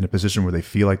them in a position where they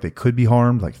feel like they could be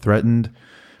harmed, like threatened,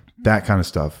 that kind of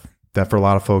stuff. That for a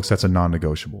lot of folks, that's a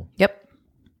non-negotiable. Yep.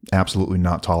 Absolutely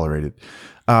not tolerated.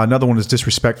 Another one is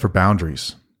disrespect for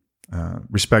boundaries.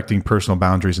 Respecting personal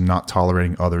boundaries and not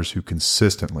tolerating others who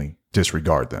consistently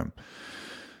disregard them.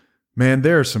 Man,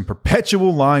 there are some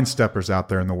perpetual line steppers out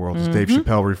there in the world, as Dave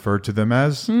Chappelle referred to them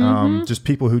as. Just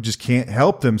people who just can't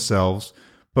help themselves,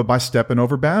 but by stepping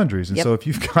over boundaries. And so if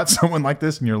you've got someone like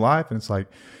this in your life and it's like,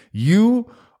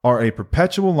 you are a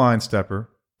perpetual line stepper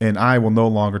and I will no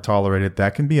longer tolerate it,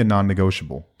 that can be a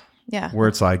non-negotiable. Yeah. Where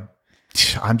it's like,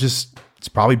 it's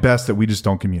probably best that we just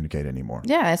don't communicate anymore.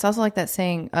 Yeah. It's also like that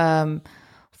saying,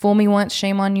 fool me once,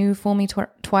 shame on you. Fool me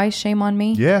twice, shame on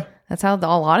me. Yeah. That's how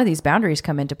a lot of these boundaries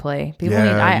come into play.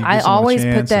 I always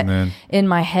put that in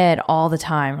my head all the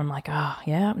time. I'm like, oh,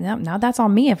 yeah, now that's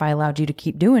on me if I allowed you to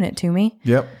keep doing it to me.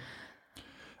 Yep.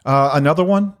 Another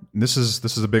one, this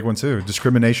is a big one too,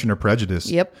 discrimination or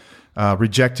prejudice. Yep.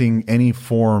 Rejecting any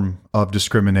form of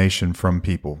discrimination from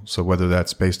people. So whether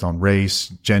that's based on race,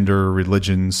 gender,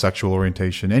 religion, sexual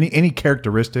orientation, any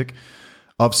characteristic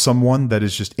of someone that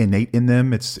is just innate in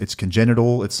them, it's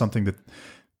congenital, it's something that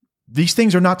these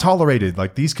things are not tolerated.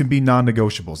 Like these can be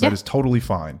non-negotiables. Yeah. That is totally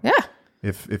fine. Yeah.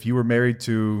 If you were married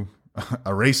to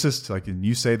a racist, like, and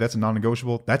you say that's a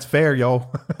non-negotiable, that's fair, yo.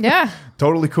 Yeah.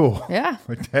 Totally cool. Yeah.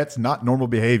 Like that's not normal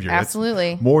behavior.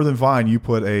 Absolutely. That's more than fine. You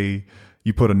put a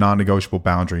non-negotiable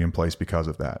boundary in place because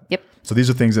of that. Yep. So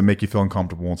these are things that make you feel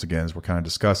uncomfortable once again as we're kind of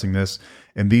discussing this.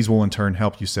 And these will in turn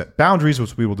help you set boundaries,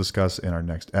 which we will discuss in our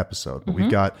next episode. But we've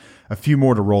got a few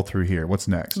more to roll through here. What's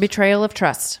next? Betrayal of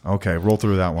trust. Okay, roll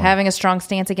through that one. Having a strong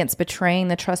stance against betraying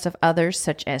the trust of others,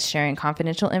 such as sharing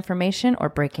confidential information or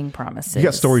breaking promises. You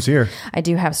got stories here. I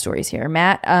do have stories here.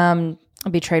 Matt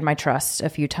betrayed my trust a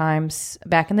few times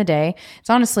back in the day. It's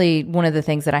honestly one of the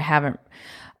things that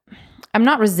I'm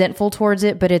not resentful towards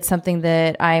it, but it's something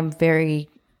that I'm very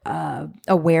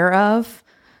aware of,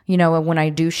 when I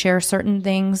do share certain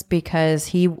things,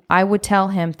 because I would tell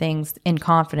him things in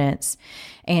confidence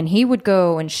and he would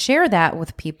go and share that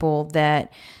with people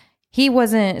that he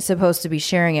wasn't supposed to be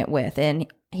sharing it with. And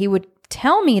he would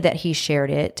tell me that he shared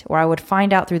it, or I would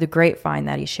find out through the grapevine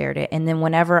that he shared it. And then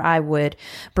whenever I would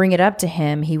bring it up to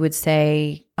him, he would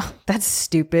say, oh, that's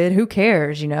stupid. Who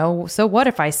cares? So what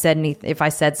if I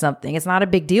said something? It's not a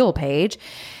big deal, Paige.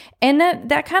 And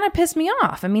that kind of pissed me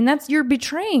off. I mean, you're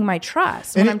betraying my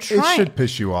trust. And it should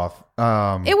piss you off.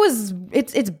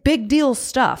 it's big deal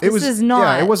stuff. This is not.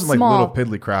 Yeah, it wasn't small. Like little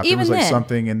piddly crap. It was like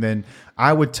something, and then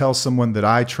I would tell someone that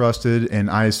I trusted, and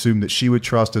I assumed that she would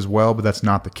trust as well, but that's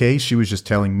not the case. She was just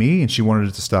telling me, and she wanted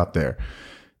it to stop there.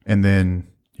 And then,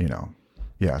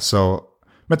 yeah. So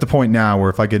I'm at the point now where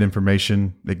if I get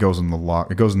information, it goes in the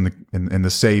lock, it goes in the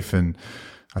safe, and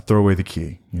I throw away the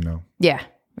key. Yeah.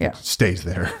 It stays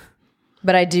there.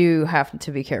 But I do have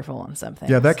to be careful on something.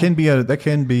 Yeah, that can be a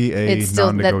it's still,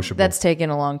 non-negotiable. That's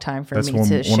taken a long time for me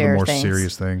to share things. One of the more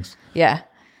serious things. Yeah.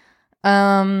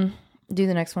 Do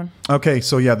the next one. Okay,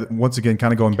 so yeah, once again,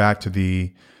 kind of going back to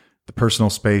the personal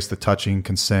space, the touching,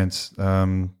 consent,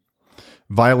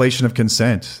 violation of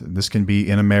consent. This can be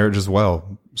in a marriage as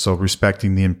well. So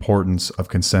respecting the importance of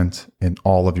consent in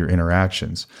all of your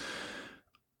interactions.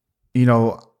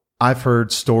 I've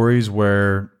heard stories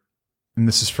where, and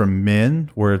this is from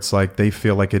men, where it's like they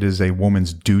feel like it is a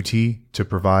woman's duty to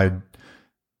provide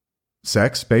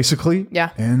sex, basically.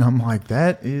 Yeah. And I'm like,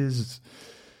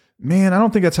 man, I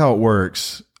don't think that's how it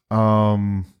works.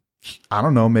 I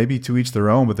don't know, maybe to each their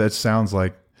own, but that sounds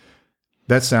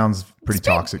pretty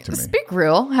toxic to me. Speak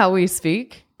real, how we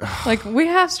speak. Like, we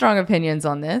have strong opinions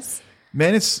on this.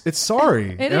 Man, it's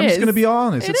sorry. I'm just going to be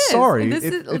honest. It's sorry. This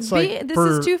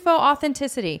is too faux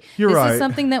authenticity. You're right. This is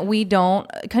something that we don't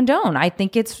condone. I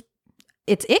think it's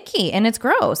icky and it's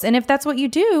gross. And if that's what you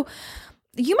do,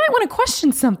 you might want to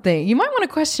question something. You might want to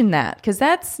question that, because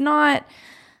that's not.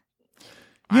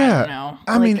 Yeah, I don't know.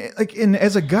 I mean, and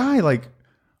as a guy, like,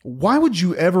 why would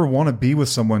you ever want to be with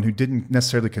someone who didn't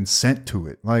necessarily consent to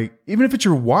it? Like, even if it's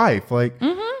your wife, like,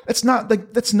 it's not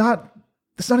like that's not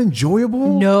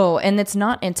enjoyable. No, and it's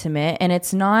not intimate, and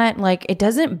it's not like, it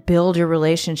doesn't build your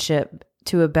relationship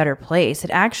to a better place.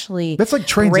 It actually that's like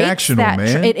transactional,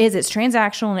 man. It is. It's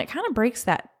transactional, and it kind of breaks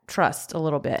that trust a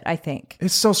little bit, I think.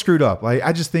 It's so screwed up. Like,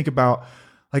 I just think about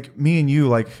like me and you.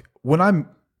 Like, when I'm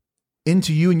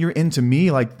into you and you're into me,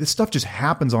 like, this stuff just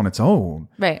happens on its own.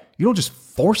 Right. You don't just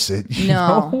force it.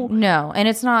 No. And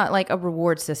it's not like a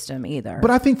reward system either.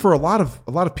 But I think for a lot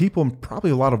of people, and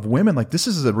probably a lot of women, like, this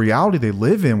is a reality they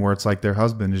live in, where it's like their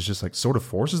husband is just like sort of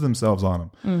forces themselves on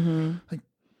them. Mm-hmm. Like,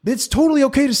 it's totally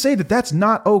okay to say that that's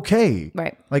not okay.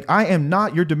 Right. Like, I am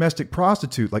not your domestic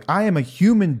prostitute. Like, I am a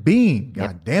human being.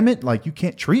 God damn it. Like, you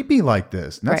can't treat me like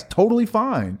this. And that's totally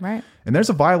fine. Right. And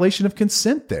there's a violation of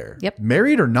consent there. Yep.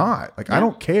 Married or not. Like, I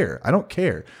don't care. I don't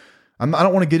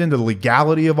want to get into the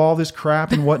legality of all this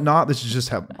crap and whatnot. This is just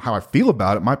how I feel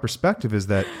about it. My perspective is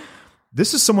that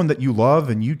this is someone that you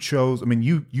love and you chose. I mean,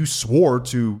 you swore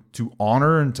to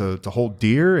honor and to hold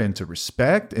dear and to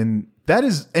respect. And that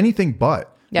is anything but.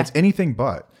 Yeah. It's anything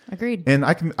but. Agreed. And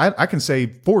I can say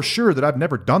for sure that I've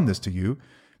never done this to you,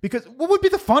 because what would be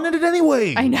the fun in it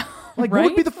anyway? I know. Like, what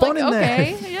would be the fun in that?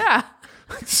 Okay, yeah.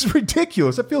 It's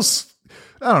ridiculous. It feels,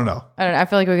 I don't know. I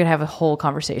feel like we could have a whole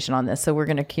conversation on this, so we're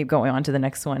going to keep going on to the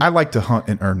next one. I like to hunt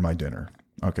and earn my dinner.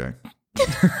 Okay.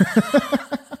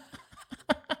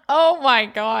 Oh my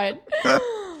God.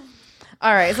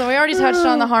 All right. So we already touched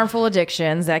on the harmful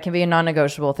addictions. That can be a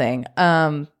non-negotiable thing.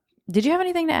 Did you have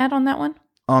anything to add on that one?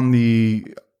 On the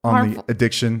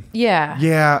addiction? Yeah.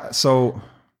 Yeah. So,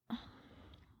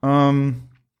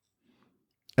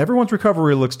 everyone's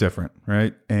recovery looks different,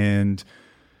 right? And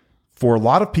for a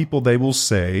lot of people, they will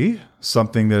say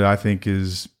something that I think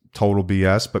is total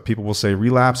BS, but people will say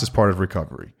relapse is part of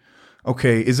recovery.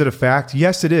 Okay, is it a fact?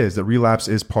 Yes, it is, that relapse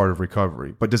is part of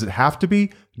recovery. But does it have to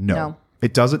be? No.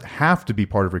 It doesn't have to be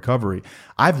part of recovery.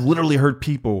 I've literally heard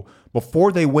people,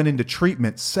 before they went into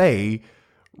treatment, say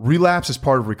relapse is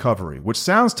part of recovery, which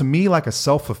sounds to me like a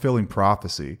self-fulfilling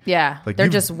prophecy. Yeah, like they're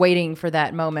just waiting for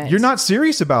that moment. You're not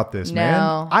serious about this,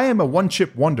 man. I am a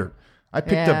one-chip wonder. I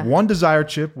picked up one desire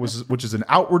chip, which is an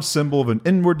outward symbol of an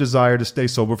inward desire to stay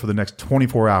sober for the next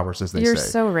 24 hours, as they say. You're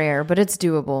so rare, but it's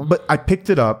doable. But I picked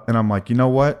it up, and I'm like, you know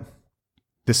what?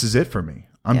 This is it for me.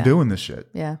 I'm doing this shit.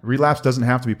 Yeah. Relapse doesn't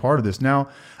have to be part of this. Now,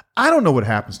 I don't know what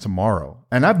happens tomorrow,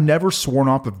 and I've never sworn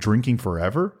off of drinking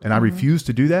forever, and I refuse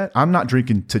to do that. I'm not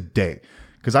drinking today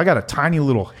because I got a tiny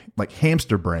little like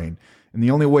hamster brain, and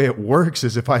the only way it works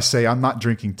is if I say I'm not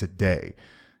drinking today.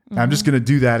 I'm just going to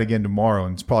do that again tomorrow,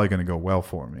 and it's probably going to go well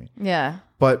for me. Yeah.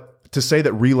 But to say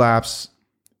that relapse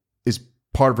is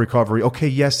part of recovery, okay,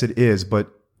 yes, it is. But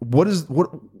what is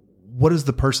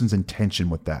the person's intention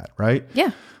with that, right?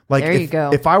 Yeah. Like, there you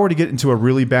go. If I were to get into a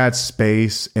really bad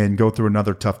space and go through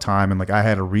another tough time, and like I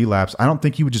had a relapse, I don't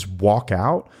think you would just walk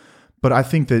out. But I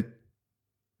think that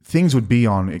things would be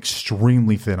on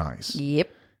extremely thin ice. Yep.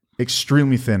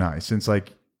 Extremely thin ice. And it's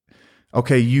like,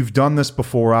 okay, you've done this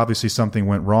before. Obviously, something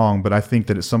went wrong, but I think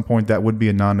that at some point that would be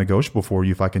a non-negotiable for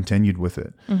you if I continued with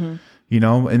it. Mm-hmm.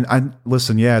 And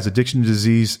listen, is addiction a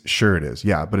disease? Sure it is.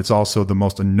 Yeah, but it's also the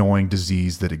most annoying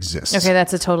disease that exists. Okay,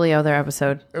 that's a totally other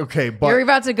episode. Okay, but you're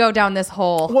about to go down this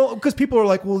hole. Well, because people are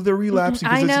like, well, they're relapsing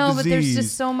because it's a disease. But there's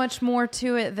just so much more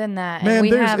to it than that. Man,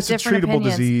 and it's a treatable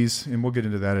disease, and we'll get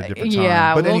into that at a different time.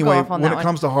 Yeah, but we'll anyway, go off on when that it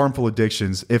comes to harmful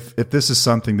addictions, if this is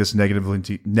something that's negatively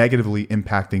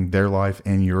impacting their life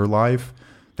and your life,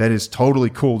 that is totally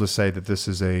cool to say that this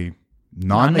is a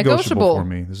non-negotiable for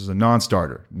me. This is a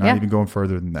non-starter. Not even going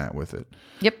further than that with it.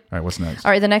 Yep. All right, what's next?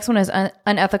 All right, the next one is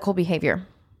unethical behavior.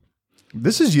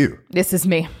 This is you. This is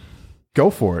me. Go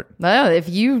for it. Well, if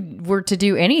you were to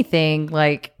do anything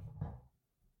like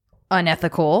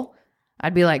unethical,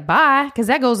 I'd be like, bye, because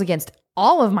that goes against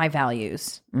all of my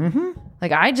values. Mm-hmm.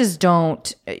 Like, I just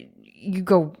don't, you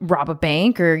go rob a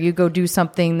bank or you go do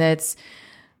something that's,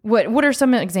 What are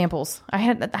some examples? I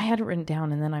had it written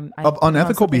down, and then of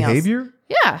unethical behavior. Else.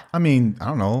 Yeah, I mean, I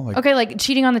don't know. Like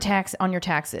cheating on your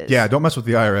taxes. Yeah, don't mess with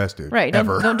the IRS, dude. Right?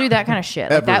 Don't do that kind of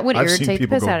shit. Like, that would irritate the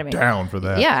piss out of me. Down for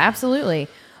that. Yeah, absolutely.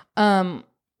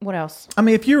 What else? I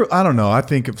mean, I don't know. I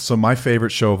think so. My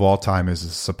favorite show of all time is The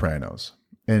Sopranos,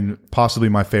 and possibly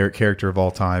my favorite character of all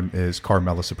time is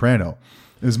Carmela Soprano.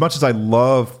 As much as I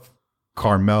love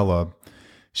Carmela,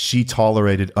 she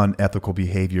tolerated unethical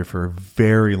behavior for a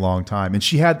very long time. And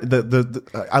she had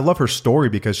I love her story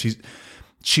because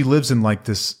she lives in like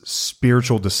this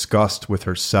spiritual disgust with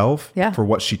herself for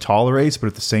what she tolerates. But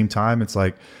at the same time, it's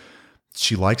like,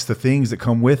 she likes the things that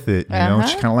come with it. You know,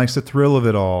 she kind of likes the thrill of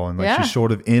it all. And like, she's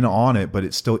sort of in on it, but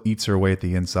it still eats her away at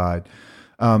the inside.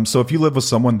 So if you live with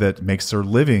someone that makes their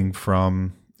living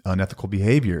from unethical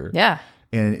behavior,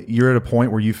 and you're at a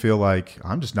point where you feel like,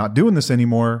 I'm just not doing this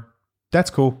anymore, that's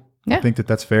cool. Yeah. I think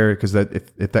that's fair, because that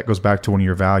if that goes back to one of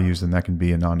your values, then that can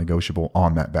be a non-negotiable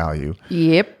on that value.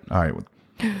 Yep. All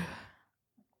right.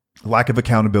 Lack of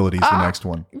accountability is the next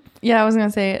one. Yeah, I was going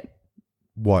to say it.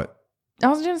 What? I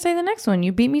was going to say the next one.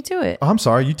 You beat me to it. Oh, I'm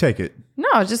sorry. You take it. No,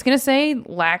 I was just going to say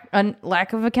lack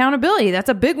of accountability. That's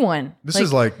a big one. This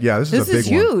is a big one. This is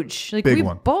huge. Like, we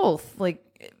both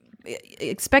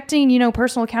expecting,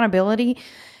 personal accountability,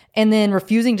 and then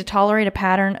refusing to tolerate a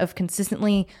pattern of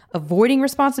consistently avoiding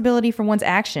responsibility for one's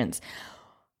actions.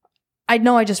 I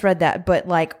know I just read that, but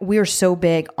like, we are so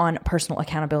big on personal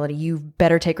accountability. You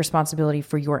better take responsibility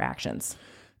for your actions.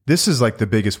 This is like the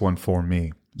biggest one for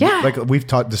me. Yeah. Like we've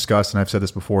discussed, and I've said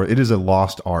this before, it is a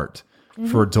lost art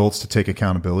for adults to take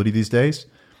accountability these days.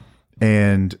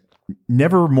 And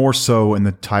never more so in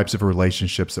the types of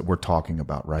relationships that we're talking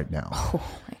about right now.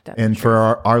 And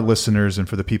for our listeners and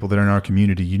for the people that are in our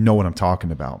community, you know what I'm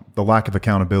talking about. The lack of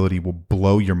accountability will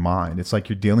blow your mind. It's like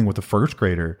you're dealing with a first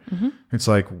grader. Mm-hmm. It's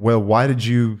like, well, why did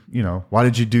you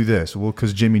do this? Well,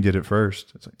 because Jimmy did it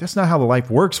first. It's like, that's not how the life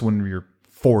works when you're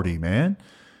 40, man.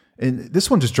 And this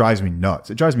one just drives me nuts.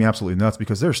 It drives me absolutely nuts,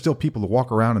 because there are still people that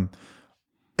walk around and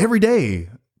every day,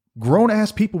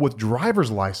 grown-ass people with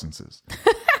driver's licenses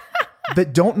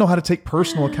that don't know how to take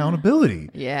personal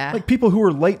accountability. Yeah. Like people who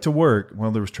are late to work.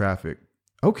 Well, there was traffic.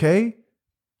 Okay.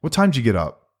 What time did you get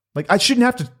up? Like, I shouldn't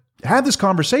have to have this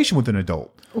conversation with an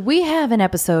adult. We have an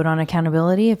episode on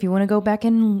accountability if you want to go back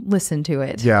and listen to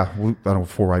it. Yeah.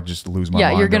 Before I just lose my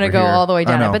mind. Yeah, you're going to go all the way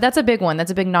down it. But that's a big one.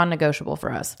 That's a big non-negotiable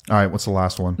for us. All right. What's the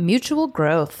last one? Mutual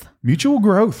growth. Mutual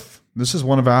growth. This is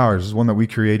one of ours. This is one that we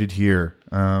created here.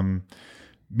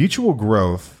 Mutual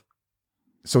growth.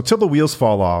 So till the wheels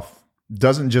fall off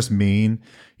doesn't just mean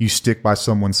you stick by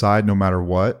someone's side no matter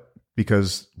what,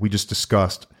 because we just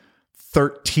discussed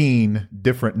 13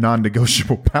 different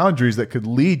non-negotiable boundaries that could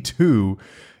lead to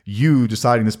you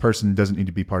deciding this person doesn't need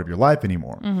to be part of your life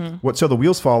anymore. Mm-hmm. What till the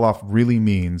wheels fall off really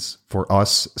means for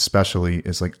us especially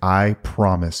is like, I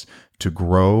promise to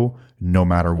grow no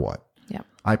matter what. Yeah.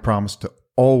 I promise to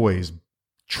always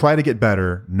try to get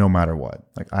better no matter what.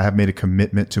 Like, I have made a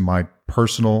commitment to my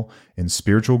personal and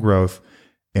spiritual growth,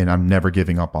 and I'm never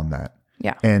giving up on that.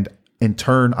 Yeah. And in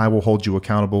turn, I will hold you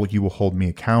accountable. You will hold me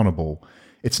accountable.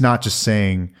 It's not just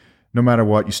saying, no matter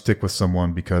what, you stick with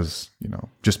someone because,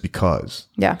 just because.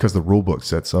 Yeah. Because the rule book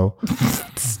said so.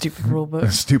 Stupid rule book.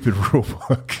 Stupid rule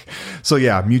book. So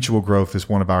yeah, mutual growth is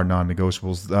one of our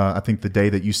non-negotiables. I think the day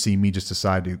that you see me just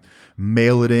decide to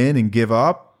mail it in and give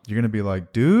up, you're going to be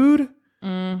like, dude,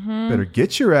 better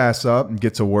get your ass up and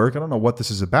get to work. I don't know what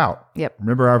this is about. Yep.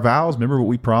 Remember our vows? Remember what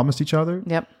we promised each other?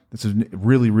 Yep. This is a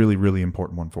really, really, really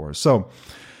important one for us. So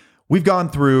we've gone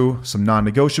through some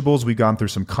non-negotiables. We've gone through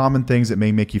some common things that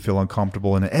may make you feel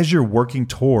uncomfortable. And as you're working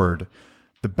toward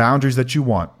the boundaries that you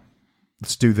want,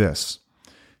 let's do this.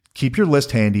 Keep your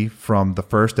list handy from the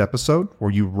first episode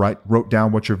where you wrote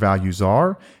down what your values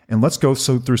are. And let's go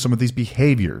through some of these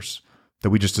behaviors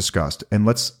that we just discussed. And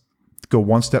let's go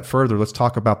one step further. Let's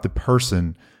talk about the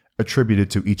person attributed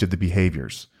to each of the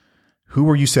behaviors. Who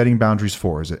are you setting boundaries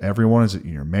for? Is it everyone? Is it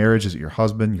your marriage? Is it your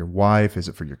husband, your wife? Is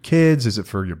it for your kids? Is it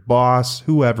for your boss?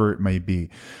 Whoever it may be,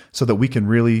 so that we can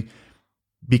really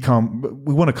we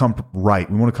want to come right.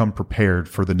 We want to come prepared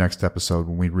for the next episode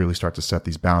when we really start to set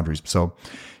these boundaries. So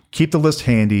keep the list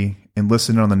handy and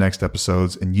listen in on the next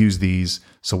episodes and use these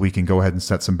so we can go ahead and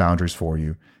set some boundaries for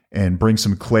you and bring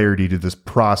some clarity to this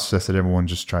process that everyone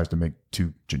just tries to make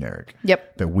too generic.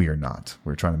 Yep. That we are not.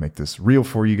 We're trying to make this real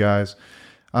for you guys.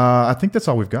 I think that's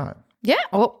all we've got. Yeah.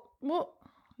 With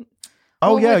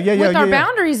our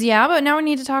boundaries, yeah. But now we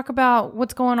need to talk about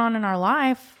what's going on in our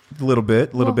life. A little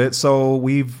bit. So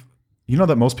you know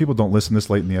that most people don't listen this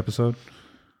late in the episode?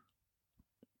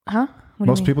 Huh?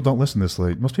 Most people don't listen this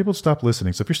late. Most people stop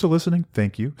listening. So if you're still listening,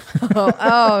 thank you.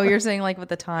 You're saying like with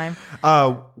the time.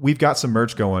 We've got some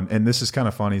merch going, and this is kind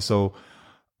of funny. So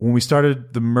when we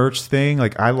started the merch thing,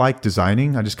 like I like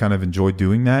designing. I just kind of enjoy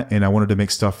doing that. And I wanted to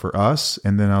make stuff for us.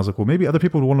 And then I was like, well, maybe other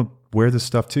people would want to wear this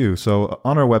stuff too. So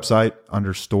on our website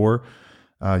under store,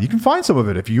 you can find some of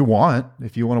it if you want.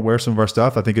 If you want to wear some of our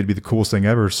stuff, I think it'd be the coolest thing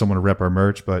ever, someone to rep our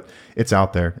merch, but it's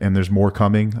out there and there's more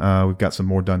coming. We've got some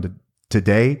more done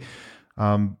today.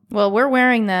 Well, we're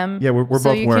wearing them. Yeah, we're both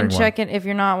wearing one. So you can check it if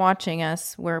you're not watching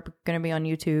us. We're going to be on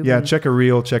YouTube. Yeah, check a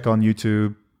reel, check on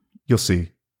YouTube. You'll see.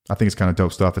 I think it's kind of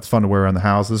dope stuff. It's fun to wear around the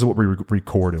house. This is what we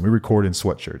record in. We record in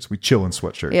sweatshirts. We chill in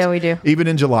sweatshirts. Yeah, we do. Even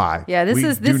in July. Yeah, this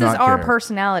is our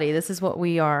personality. This is what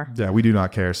we are. Yeah, we do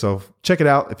not care. So check it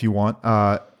out if you want.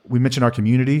 We mentioned our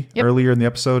community earlier in the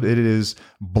episode. It is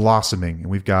blossoming. And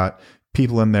we've got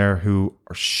people in there who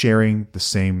are sharing the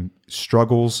same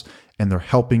struggles and they're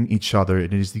helping each other.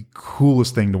 And it is the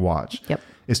coolest thing to watch. Yep.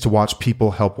 Is to watch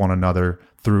people help one another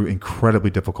through incredibly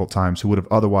difficult times who would have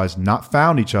otherwise not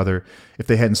found each other if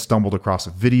they hadn't stumbled across a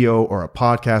video or a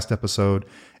podcast episode.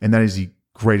 And that is the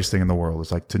greatest thing in the world,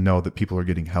 is like to know that people are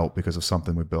getting help because of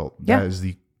something we built. Yeah.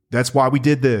 That's why we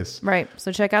did this. Right.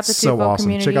 So check out the so Tufo awesome.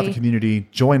 community. Check out the community.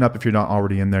 Join up if you're not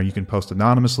already in there. You can post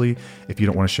anonymously if you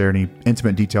don't want to share any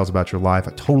intimate details about your life.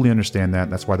 I totally understand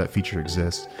that. That's why that feature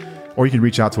exists. Or you can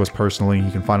reach out to us personally. You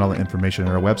can find all the information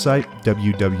on our website,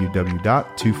 www.tufo.com.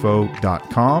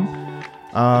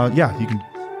 You can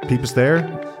peep us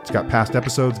there. It's got past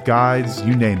episodes, guides,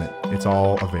 you name it. It's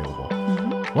all available.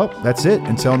 Mm-hmm. Well, that's it.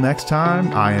 Until next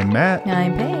time, I am Matt.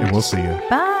 I'm Paige. And we'll see you.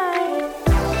 Bye.